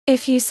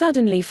If you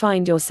suddenly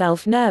find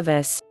yourself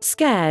nervous,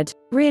 scared,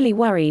 really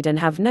worried and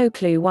have no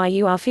clue why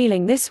you are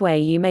feeling this way,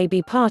 you may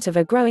be part of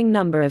a growing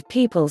number of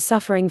people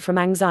suffering from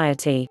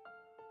anxiety.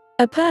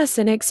 A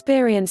person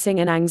experiencing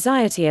an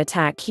anxiety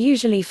attack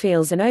usually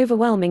feels an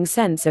overwhelming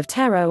sense of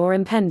terror or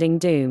impending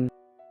doom.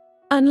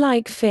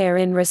 Unlike fear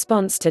in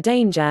response to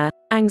danger,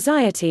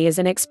 anxiety is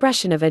an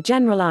expression of a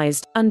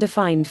generalized,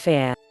 undefined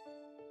fear.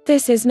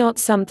 This is not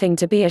something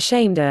to be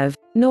ashamed of,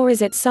 nor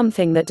is it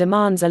something that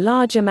demands a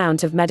large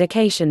amount of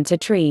medication to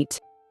treat.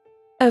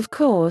 Of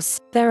course,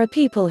 there are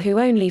people who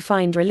only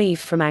find relief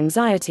from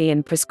anxiety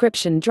in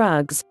prescription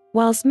drugs,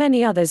 whilst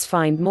many others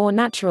find more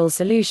natural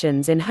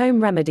solutions in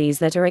home remedies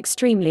that are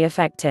extremely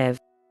effective.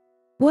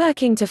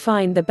 Working to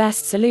find the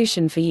best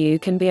solution for you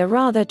can be a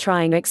rather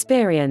trying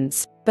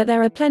experience, but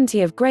there are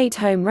plenty of great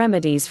home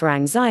remedies for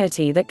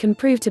anxiety that can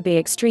prove to be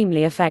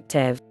extremely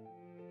effective.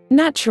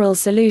 Natural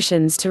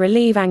solutions to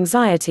relieve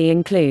anxiety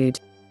include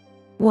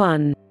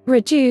 1.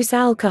 Reduce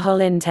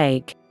alcohol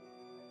intake.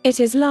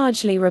 It is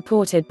largely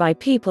reported by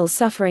people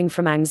suffering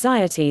from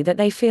anxiety that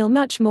they feel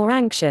much more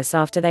anxious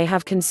after they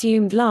have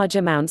consumed large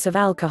amounts of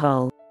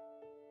alcohol.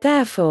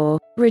 Therefore,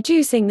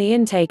 reducing the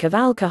intake of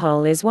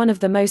alcohol is one of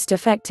the most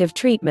effective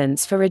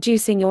treatments for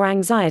reducing your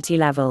anxiety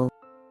level.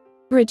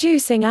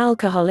 Reducing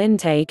alcohol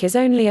intake is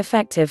only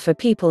effective for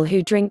people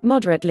who drink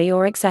moderately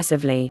or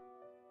excessively.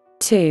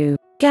 2.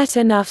 Get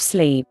enough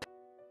sleep.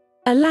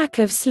 A lack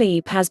of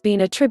sleep has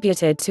been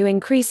attributed to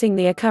increasing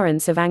the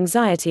occurrence of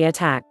anxiety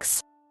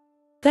attacks.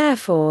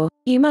 Therefore,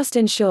 you must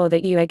ensure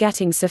that you are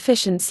getting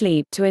sufficient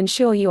sleep to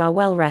ensure you are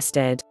well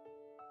rested.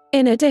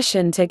 In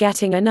addition to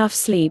getting enough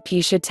sleep,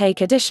 you should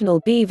take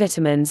additional B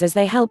vitamins as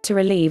they help to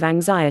relieve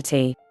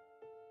anxiety.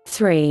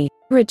 3.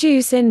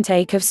 Reduce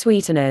intake of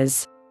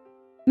sweeteners.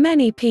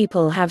 Many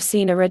people have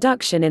seen a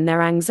reduction in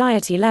their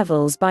anxiety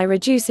levels by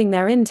reducing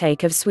their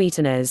intake of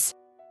sweeteners.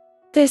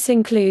 This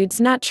includes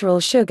natural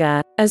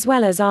sugar, as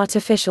well as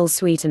artificial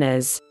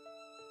sweeteners.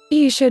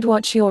 You should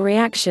watch your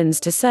reactions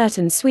to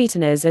certain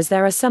sweeteners, as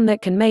there are some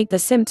that can make the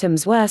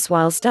symptoms worse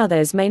whilst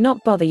others may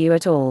not bother you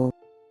at all.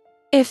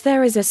 If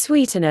there is a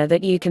sweetener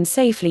that you can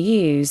safely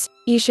use,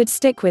 you should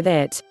stick with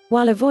it,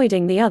 while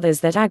avoiding the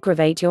others that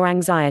aggravate your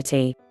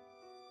anxiety.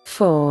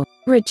 4.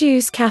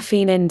 Reduce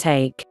caffeine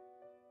intake.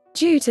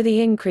 Due to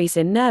the increase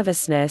in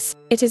nervousness,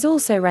 it is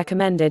also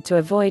recommended to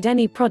avoid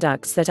any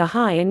products that are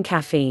high in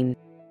caffeine.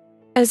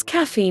 As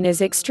caffeine is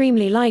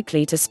extremely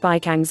likely to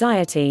spike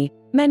anxiety,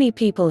 many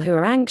people who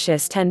are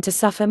anxious tend to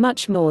suffer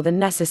much more than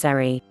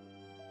necessary.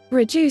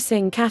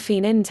 Reducing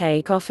caffeine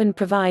intake often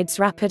provides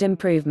rapid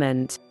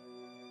improvement.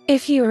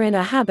 If you are in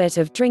a habit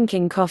of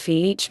drinking coffee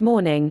each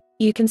morning,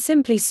 you can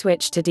simply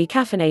switch to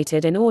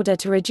decaffeinated in order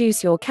to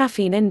reduce your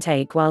caffeine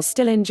intake while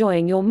still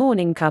enjoying your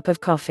morning cup of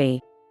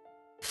coffee.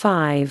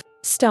 5.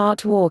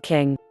 Start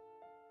walking.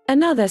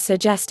 Another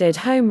suggested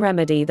home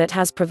remedy that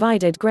has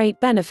provided great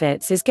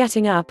benefits is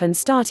getting up and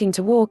starting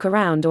to walk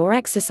around or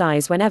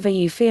exercise whenever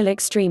you feel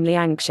extremely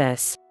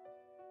anxious.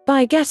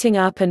 By getting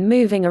up and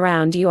moving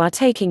around, you are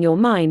taking your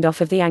mind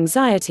off of the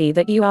anxiety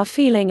that you are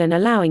feeling and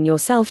allowing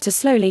yourself to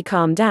slowly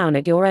calm down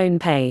at your own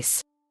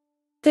pace.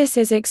 This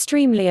is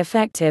extremely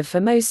effective for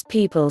most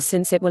people,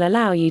 since it will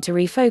allow you to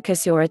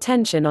refocus your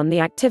attention on the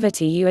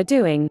activity you are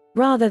doing,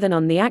 rather than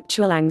on the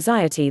actual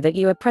anxiety that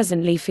you are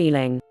presently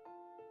feeling.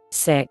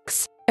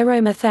 6.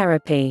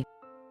 Aromatherapy.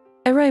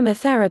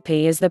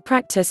 Aromatherapy is the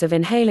practice of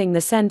inhaling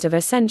the scent of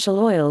essential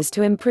oils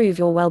to improve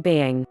your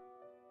well-being.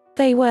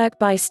 They work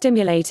by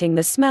stimulating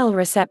the smell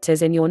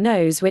receptors in your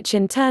nose, which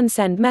in turn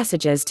send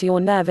messages to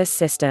your nervous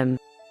system.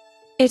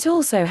 It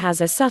also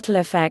has a subtle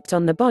effect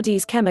on the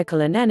body's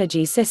chemical and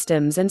energy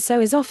systems, and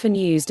so is often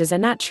used as a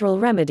natural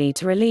remedy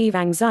to relieve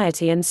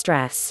anxiety and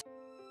stress.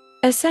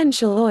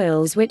 Essential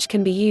oils which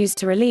can be used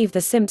to relieve the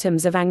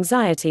symptoms of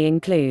anxiety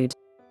include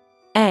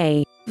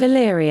A.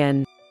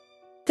 Valerian.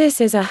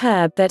 This is a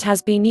herb that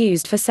has been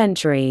used for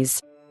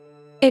centuries.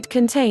 It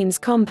contains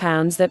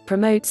compounds that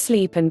promote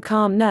sleep and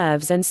calm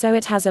nerves, and so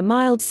it has a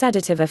mild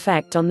sedative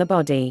effect on the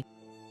body.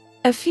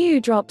 A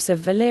few drops of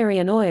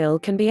valerian oil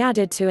can be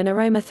added to an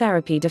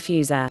aromatherapy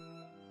diffuser.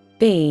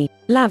 B.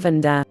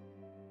 Lavender.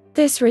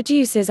 This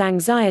reduces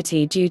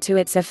anxiety due to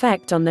its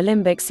effect on the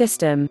limbic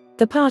system,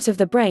 the part of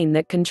the brain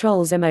that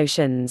controls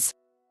emotions.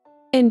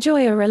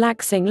 Enjoy a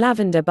relaxing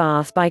lavender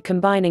bath by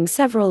combining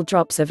several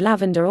drops of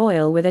lavender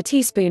oil with a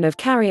teaspoon of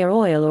carrier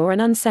oil or an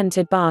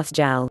unscented bath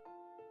gel.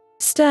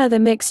 Stir the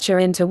mixture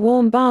into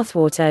warm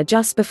bathwater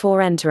just before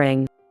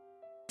entering.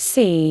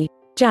 C.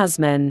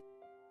 Jasmine.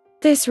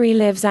 This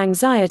relieves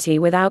anxiety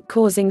without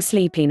causing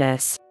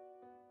sleepiness.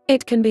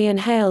 It can be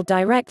inhaled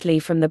directly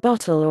from the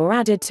bottle or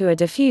added to a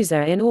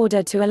diffuser in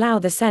order to allow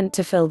the scent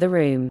to fill the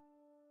room.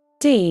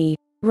 D.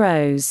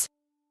 Rose.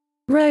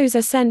 Rose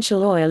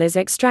essential oil is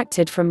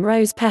extracted from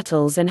rose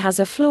petals and has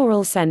a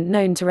floral scent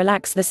known to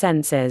relax the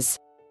senses.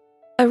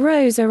 A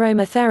rose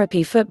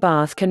aromatherapy foot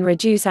bath can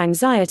reduce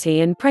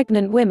anxiety in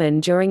pregnant women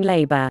during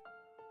labor.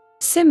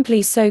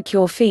 Simply soak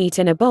your feet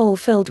in a bowl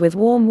filled with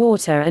warm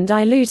water and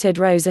diluted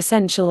rose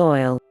essential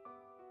oil.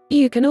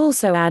 You can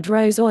also add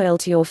rose oil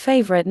to your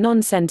favorite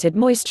non-scented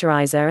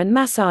moisturizer and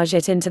massage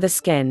it into the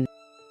skin.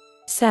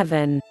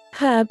 7.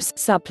 Herbs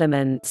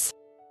supplements.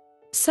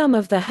 Some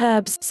of the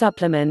herbs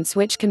supplements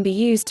which can be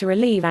used to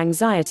relieve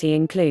anxiety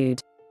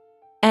include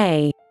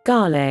A.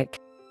 Garlic.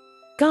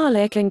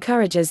 Garlic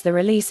encourages the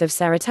release of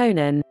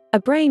serotonin, a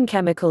brain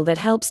chemical that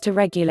helps to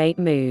regulate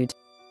mood.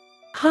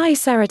 High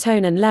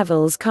serotonin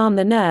levels calm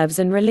the nerves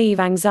and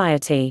relieve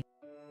anxiety.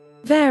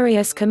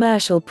 Various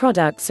commercial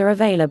products are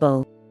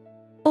available.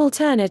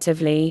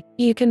 Alternatively,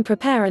 you can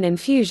prepare an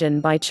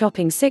infusion by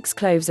chopping 6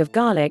 cloves of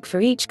garlic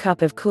for each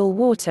cup of cool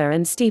water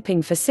and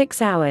steeping for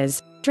 6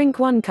 hours. Drink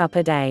 1 cup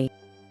a day.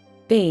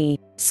 B.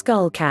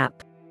 Skullcap.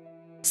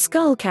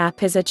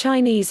 Skullcap is a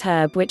Chinese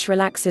herb which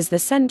relaxes the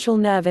central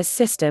nervous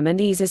system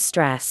and eases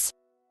stress.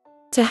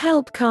 To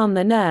help calm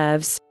the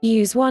nerves,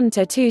 use 1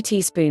 to 2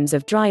 teaspoons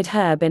of dried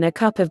herb in a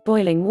cup of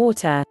boiling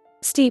water,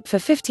 steep for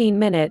 15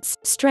 minutes,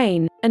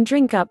 strain, and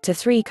drink up to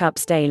 3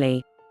 cups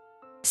daily.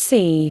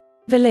 C.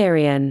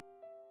 Valerian.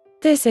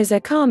 This is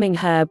a calming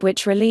herb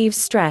which relieves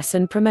stress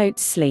and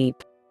promotes sleep.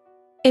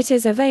 It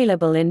is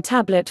available in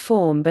tablet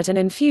form, but an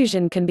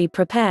infusion can be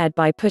prepared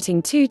by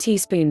putting 2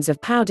 teaspoons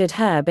of powdered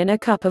herb in a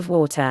cup of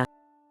water.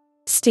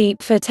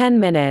 Steep for 10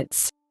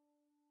 minutes.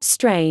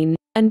 Strain,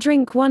 and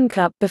drink 1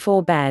 cup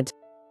before bed.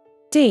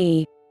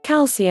 D.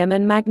 Calcium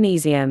and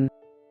magnesium.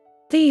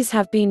 These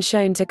have been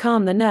shown to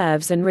calm the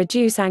nerves and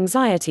reduce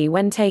anxiety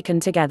when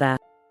taken together.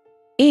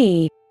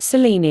 E.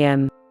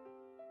 Selenium.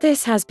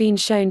 This has been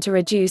shown to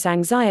reduce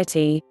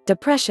anxiety,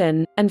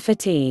 depression, and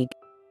fatigue.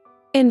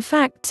 In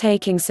fact,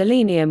 taking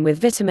selenium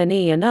with vitamin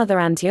E and other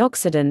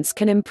antioxidants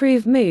can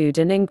improve mood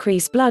and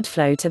increase blood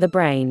flow to the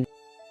brain.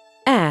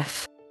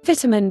 F.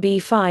 Vitamin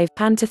B5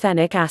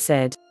 pantothenic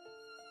acid.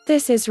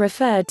 This is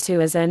referred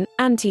to as an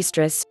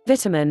anti-stress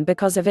vitamin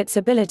because of its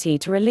ability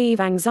to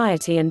relieve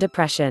anxiety and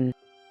depression.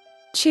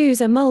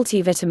 Choose a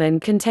multivitamin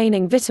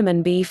containing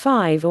vitamin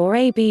B5 or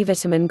a B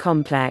vitamin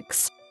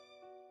complex.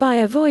 By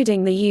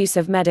avoiding the use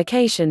of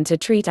medication to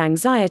treat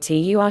anxiety,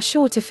 you are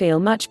sure to feel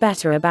much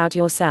better about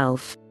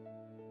yourself.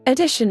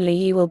 Additionally,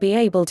 you will be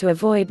able to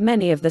avoid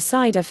many of the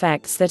side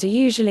effects that are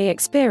usually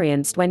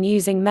experienced when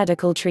using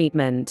medical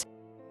treatment.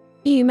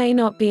 You may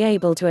not be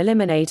able to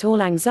eliminate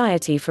all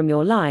anxiety from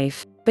your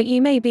life, but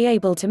you may be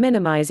able to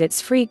minimize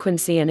its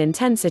frequency and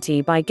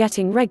intensity by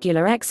getting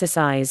regular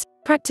exercise,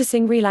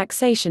 practicing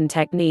relaxation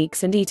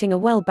techniques, and eating a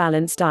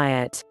well-balanced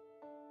diet.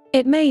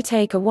 It may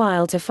take a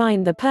while to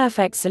find the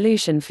perfect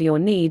solution for your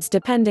needs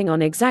depending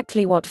on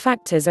exactly what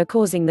factors are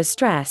causing the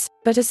stress,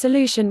 but a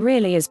solution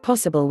really is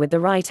possible with the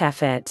right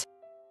effort.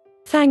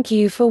 Thank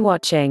you for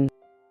watching.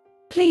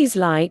 Please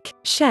like,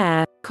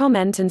 share,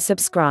 comment and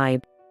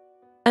subscribe.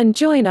 And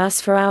join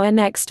us for our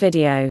next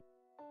video.